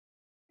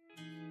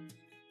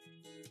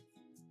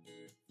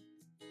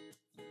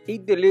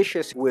Eat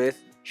delicious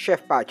with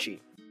Chef Pachi.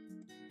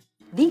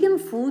 Vegan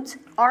foods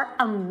are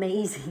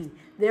amazing.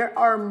 There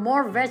are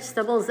more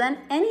vegetables than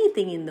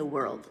anything in the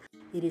world.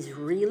 It is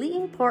really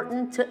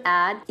important to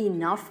add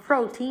enough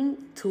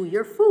protein to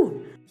your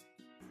food.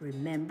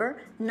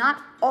 Remember,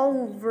 not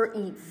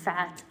overeat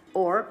fat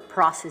or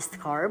processed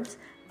carbs,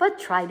 but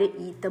try to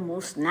eat the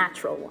most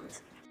natural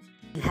ones.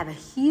 You have a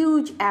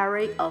huge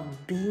array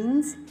of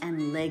beans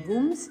and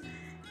legumes.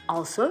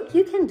 Also,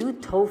 you can do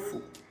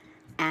tofu.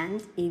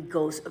 And it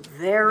goes a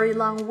very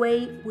long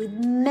way with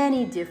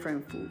many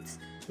different foods.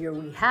 Here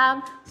we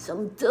have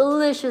some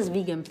delicious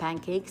vegan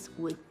pancakes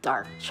with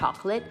dark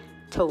chocolate,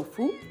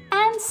 tofu,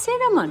 and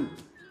cinnamon.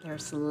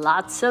 There's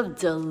lots of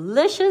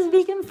delicious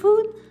vegan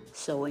food,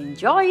 so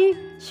enjoy!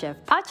 Chef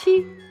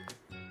Pachi!